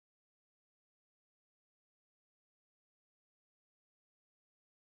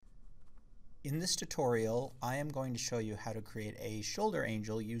In this tutorial, I am going to show you how to create a shoulder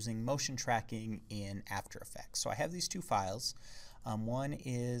angel using motion tracking in After Effects. So I have these two files. One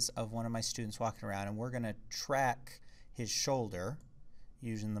is of one of my students walking around, and we're going to track his shoulder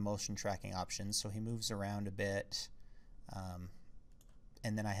using the motion tracking options. So he moves around a bit.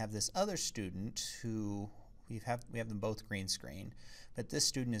 And then I have this other student who we have them both green screen, but this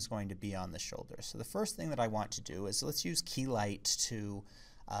student is going to be on the shoulder. So the first thing that I want to do is let's use key light to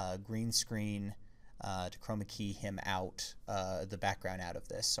green screen to chroma key him out, the background out of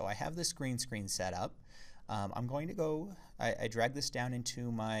this. So I have this green screen set up. I'm going to go, I drag this down into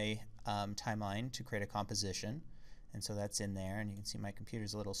my timeline to create a composition, and so that's in there, and you can see my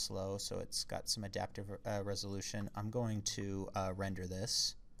computer's a little slow, so it's got some adaptive resolution. I'm going to render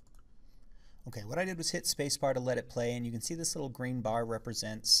this. Okay, what I did was hit spacebar to let it play, and you can see this little green bar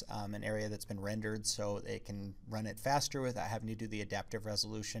represents an area that's been rendered, so it can run it faster without having to do the adaptive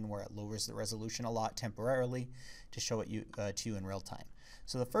resolution, where it lowers the resolution a lot temporarily to show it to you in real time.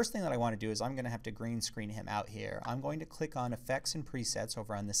 So the first thing that I want to do is I'm going to have to green screen him out here. I'm going to click on Effects and Presets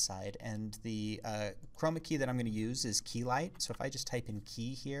over on this side, and the chroma key that I'm going to use is key light. So if I just type in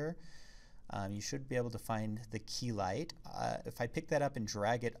key here, you should be able to find the key light. If I pick that up and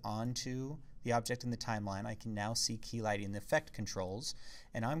drag it onto the object in the timeline, I can now see key light in the effect controls,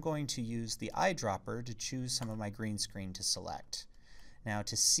 and I'm going to use the eyedropper to choose some of my green screen to select. Now,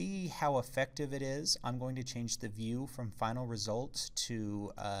 to see how effective it is, I'm going to change the view from final result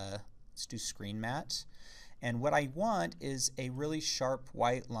to let's do screen matte, and what I want is a really sharp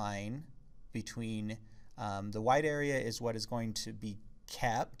white line between the white area is what is going to be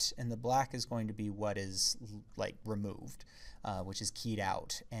kept, and the black is going to be what is like removed, which is keyed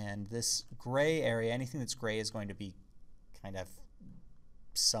out. And this gray area, anything that's gray, is going to be kind of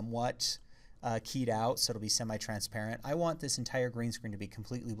somewhat keyed out, so it'll be semi-transparent. I want this entire green screen to be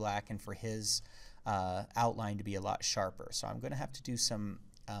completely black and for his outline to be a lot sharper. So I'm going to have to do some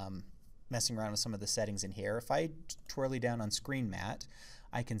messing around with some of the settings in here. If I twirly down on screen matte,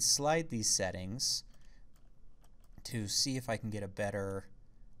 I can slide these settings to see if I can get a better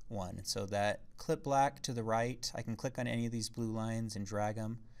one. So that clip black to the right, I can click on any of these blue lines and drag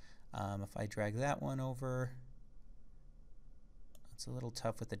them. If I drag that one over, it's a little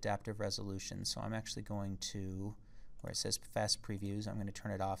tough with adaptive resolution, so I'm actually going to, where it says fast previews, I'm going to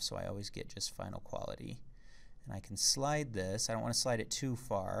turn it off so I always get just final quality. And I can slide this. I don't want to slide it too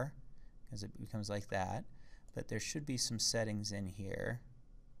far because it becomes like that, but there should be some settings in here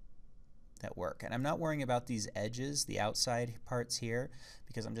that work. And I'm not worrying about these edges, the outside parts here,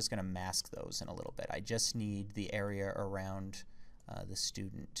 because I'm just going to mask those in a little bit. I just need the area around the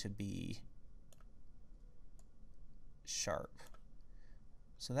student to be sharp.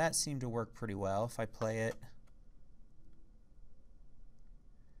 So that seemed to work pretty well. If I play it,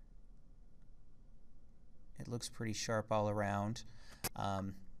 it looks pretty sharp all around.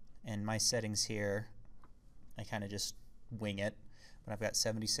 And my settings here, I kind of just wing it. But I've got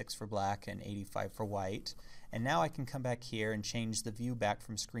 76 for black and 85 for white. And now I can come back here and change the view back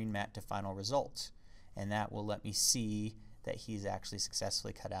from screen matte to final result. And that will let me see that he's actually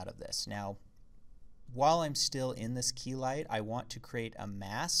successfully cut out of this. Now, while I'm still in this key light, I want to create a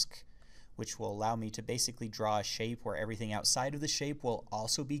mask, which will allow me to basically draw a shape where everything outside of the shape will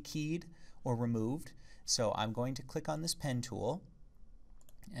also be keyed or removed. So I'm going to click on this pen tool,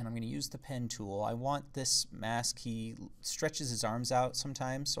 and I'm going to use the pen tool. I want this mask, he stretches his arms out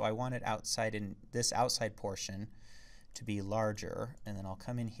sometimes, so I want it outside in this outside portion to be larger, and then I'll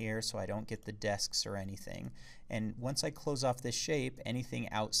come in here so I don't get the desks or anything. And once I close off this shape, anything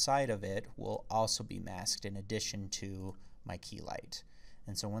outside of it will also be masked in addition to my key light.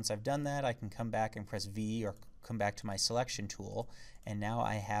 And so once I've done that, I can come back and press V or come back to my selection tool, and now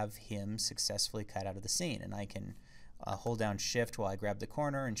I have him successfully cut out of the scene. And I can hold down Shift while I grab the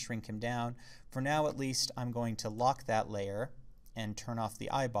corner and shrink him down. For now, at least, I'm going to lock that layer and turn off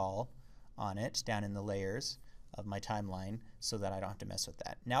the eyeball on it down in the layers of my timeline so that I don't have to mess with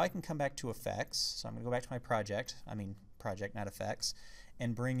that. Now I can come back to effects. So I'm going to go back to my project, not effects,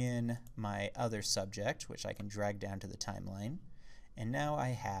 and bring in my other subject, which I can drag down to the timeline. And now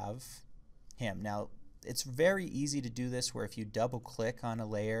I have him. Now, it's very easy to do this where if you double click on a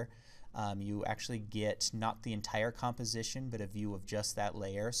layer, you actually get not the entire composition but a view of just that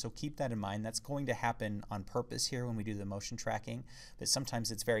layer. So keep that in mind. That's going to happen on purpose here when we do the motion tracking, but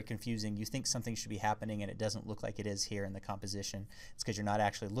sometimes it's very confusing. You think something should be happening and it doesn't look like it is here in the composition. It's because you're not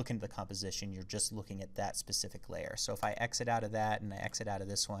actually looking at the composition, you're just looking at that specific layer. So if I exit out of that and I exit out of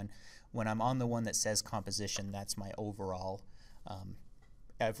this one, when I'm on the one that says composition, that's my overall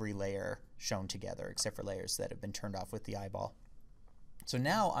every layer shown together except for layers that have been turned off with the eyeball. So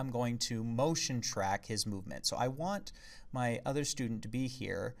now I'm going to motion track his movement. So I want my other student to be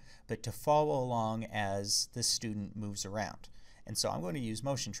here, but to follow along as this student moves around. And so I'm going to use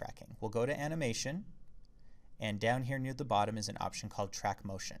motion tracking. We'll go to animation, and down here near the bottom is an option called track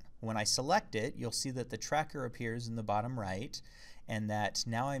motion. When I select it, you'll see that the tracker appears in the bottom right, and that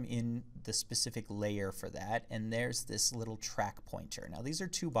now I'm in the specific layer for that, and there's this little track pointer. Now these are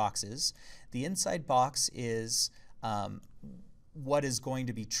two boxes. The inside box is what is going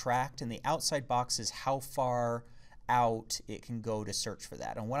to be tracked, and the outside box is how far out it can go to search for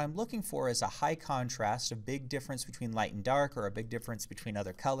that. And what I'm looking for is a high contrast, a big difference between light and dark, or a big difference between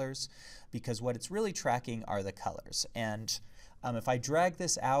other colors, because what it's really tracking are the colors. And if I drag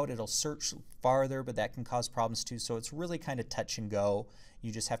this out, it'll search farther, but that can cause problems too. So it's really kind of touch and go.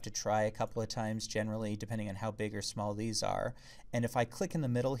 You just have to try a couple of times generally, depending on how big or small these are. And if I click in the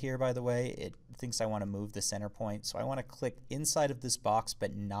middle here, by the way, it thinks I want to move the center point. So I want to click inside of this box,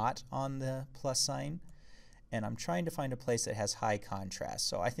 but not on the plus sign. And I'm trying to find a place that has high contrast.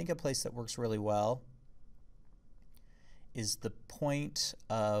 So I think a place that works really well is the point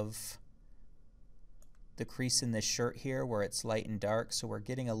of the crease in this shirt here where it's light and dark. So we're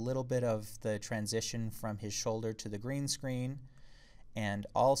getting a little bit of the transition from his shoulder to the green screen, and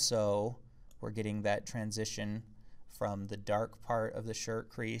also we're getting that transition from the dark part of the shirt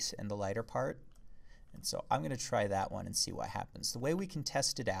crease and the lighter part. And so I'm going to try that one and see what happens. The way we can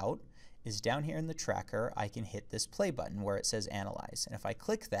test it out is down here in the tracker, I can hit this play button where it says analyze. And if I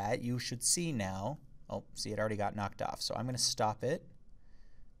click that, you should see now, oh, see, it already got knocked off. So I'm going to stop it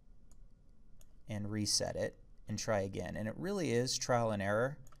and reset it and try again. And it really is trial and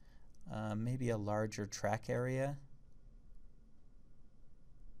error. Maybe a larger track area.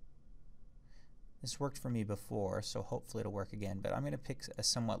 This worked for me before, so hopefully it'll work again. But I'm going to pick a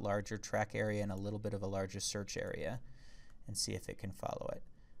somewhat larger track area and a little bit of a larger search area and see if it can follow it.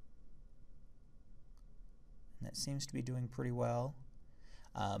 And that seems to be doing pretty well.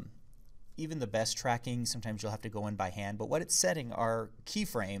 Even the best tracking, sometimes you'll have to go in by hand, but what it's setting are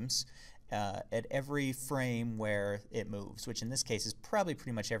keyframes at every frame where it moves, which in this case is probably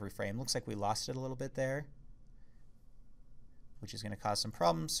pretty much every frame. Looks like we lost it a little bit there, which is going to cause some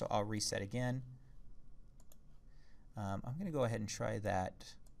problems, so I'll reset again. I'm going to go ahead and try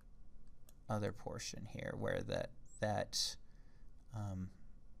that other portion here where that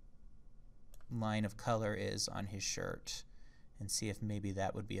line of color is on his shirt, and see if maybe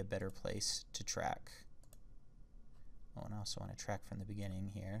that would be a better place to track. Oh, and I also want to track from the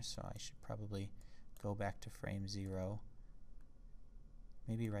beginning here, so I should probably go back to frame 0.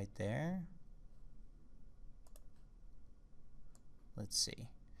 Maybe right there. Let's see.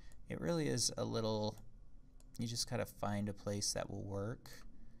 It really is a little, you just gotta find a place that will work.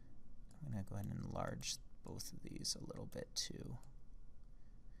 I'm gonna go ahead and enlarge both of these a little bit too.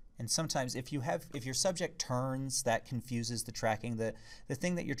 And sometimes if your subject turns, that confuses the tracking. The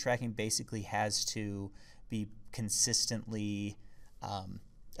thing that you're tracking basically has to be consistently,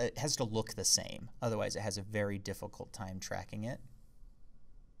 it has to look the same. Otherwise it has a very difficult time tracking it.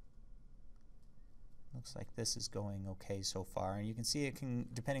 Looks like this is going okay so far. And you can see it can,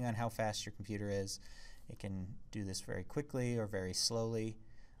 depending on how fast your computer is, it can do this very quickly or very slowly.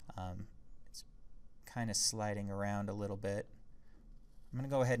 It's kind of sliding around a little bit. I'm going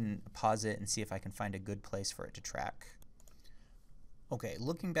to go ahead and pause it and see if I can find a good place for it to track. Okay,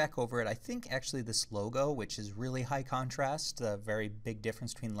 looking back over it, I think actually this logo, which is really high contrast, the very big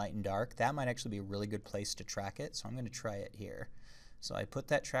difference between light and dark, that might actually be a really good place to track it. So I'm going to try it here. So I put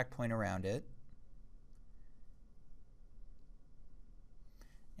that track point around it.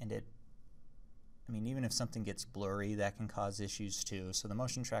 And I mean, even if something gets blurry, that can cause issues too. So the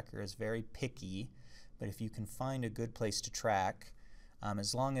motion tracker is very picky, but if you can find a good place to track,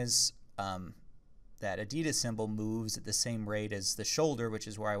 as long as that Adidas symbol moves at the same rate as the shoulder, which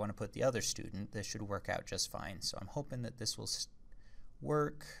is where I want to put the other student, this should work out just fine. So I'm hoping that this will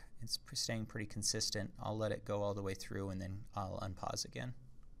work. It's staying pretty consistent. I'll let it go all the way through and then I'll unpause again.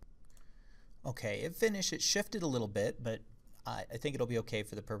 Okay, it finished. It shifted a little bit, but I think it'll be okay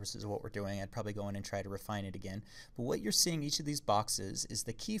for the purposes of what we're doing. I'd probably go in and try to refine it again. But what you're seeing each of these boxes is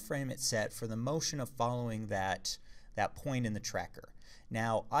the keyframe it's set for the motion of following that point in the tracker.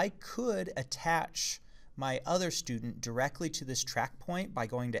 Now, I could attach my other student directly to this track point by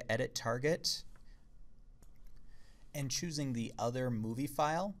going to Edit Target and choosing the other movie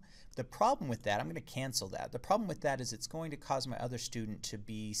file. The problem with that, I'm going to cancel that. The problem with that is it's going to cause my other student to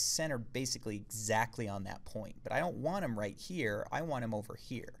be centered basically exactly on that point. But I don't want him right here, I want him over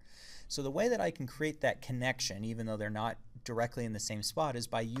here. So the way that I can create that connection, even though they're not directly in the same spot, is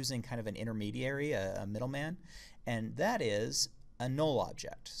by using kind of an intermediary, a middleman. And that is, a null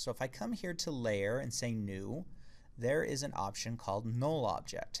object. So if I come here to Layer and say New, there is an option called Null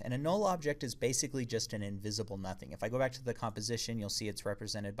Object. And a null object is basically just an invisible nothing. If I go back to the composition, you'll see it's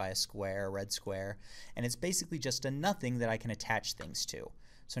represented by a square, a red square, and it's basically just a nothing that I can attach things to.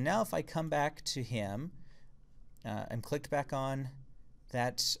 So now if I come back to him and click back on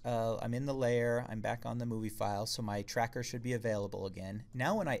that, I'm in the layer, I'm back on the movie file, so my tracker should be available again.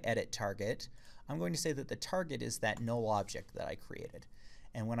 Now when I edit target, I'm going to say that the target is that null object that I created.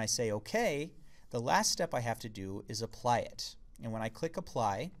 And when I say OK, the last step I have to do is apply it. And when I click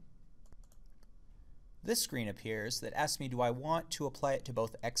Apply, this screen appears that asks me, do I want to apply it to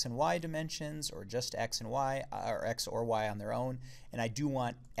both x and y dimensions, or just x and y, or x or y on their own? And I do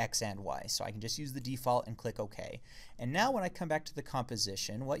want x and y, so I can just use the default and click OK. And now when I come back to the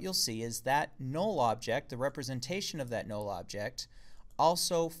composition, what you'll see is that null object, the representation of that null object,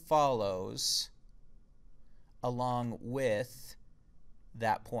 also follows along with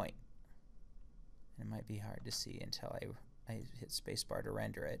that point. It might be hard to see until I hit spacebar to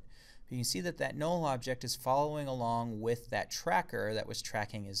render it. But you can see that that null object is following along with that tracker that was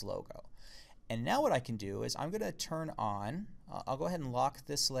tracking his logo. And now what I can do is I'm going to turn on, I'll go ahead and lock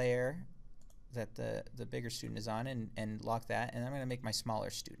this layer that the bigger student is on and lock that, and I'm going to make my smaller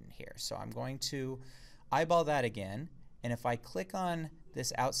student here. So I'm going to eyeball that again, and if I click on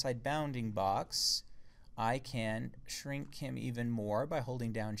this outside bounding box, I can shrink him even more by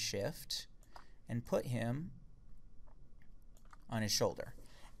holding down Shift and put him on his shoulder.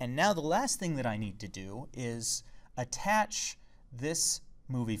 And now the last thing that I need to do is attach this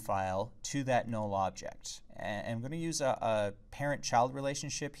movie file to that null object. And I'm going to use a parent-child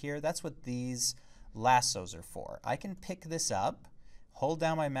relationship here. That's what these lassos are for. I can pick this up, hold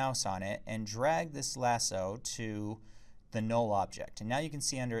down my mouse on it, and drag this lasso to the null object. And now you can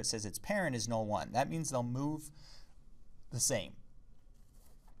see under it says its parent is null1. That means they'll move the same.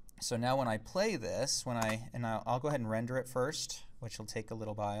 So now when I play this, I'll go ahead and render it first, which will take a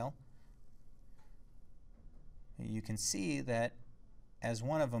little while. You can see that as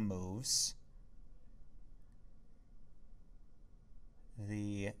one of them moves,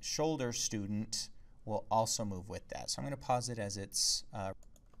 the shoulder student will also move with that. So I'm going to pause it as it's all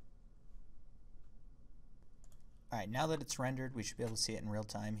right, now that it's rendered, we should be able to see it in real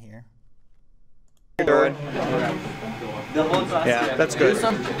time here. Yeah, that's good.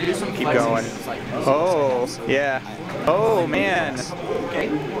 Keep going. Oh, yeah. Oh, man.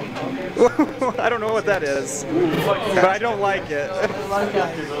 I don't know what that is, but I don't like it.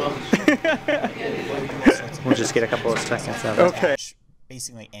 We'll just get a couple of seconds of it. Okay.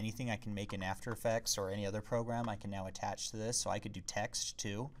 Basically anything I can make in After Effects or any other program I can now attach to this. So I could do text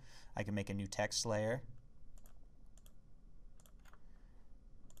too. I can make a new text layer.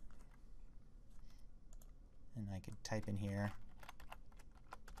 And I could type in here.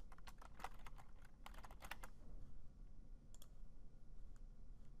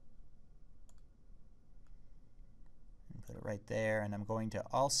 And put it right there. And I'm going to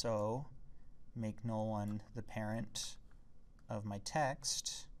also make null1 the parent of my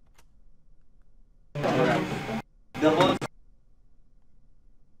text.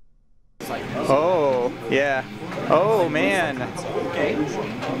 Oh, yeah. Oh, man.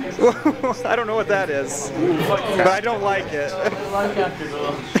 I don't know what that is, but I don't like it.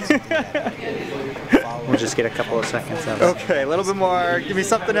 We'll just get a couple of seconds of it. Okay, a little bit more. Give me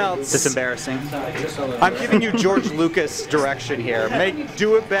something else. It's embarrassing. I'm giving you George Lucas direction here.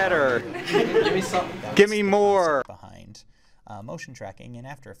 Do it better. Give me more. Behind motion tracking in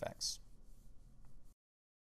After Effects.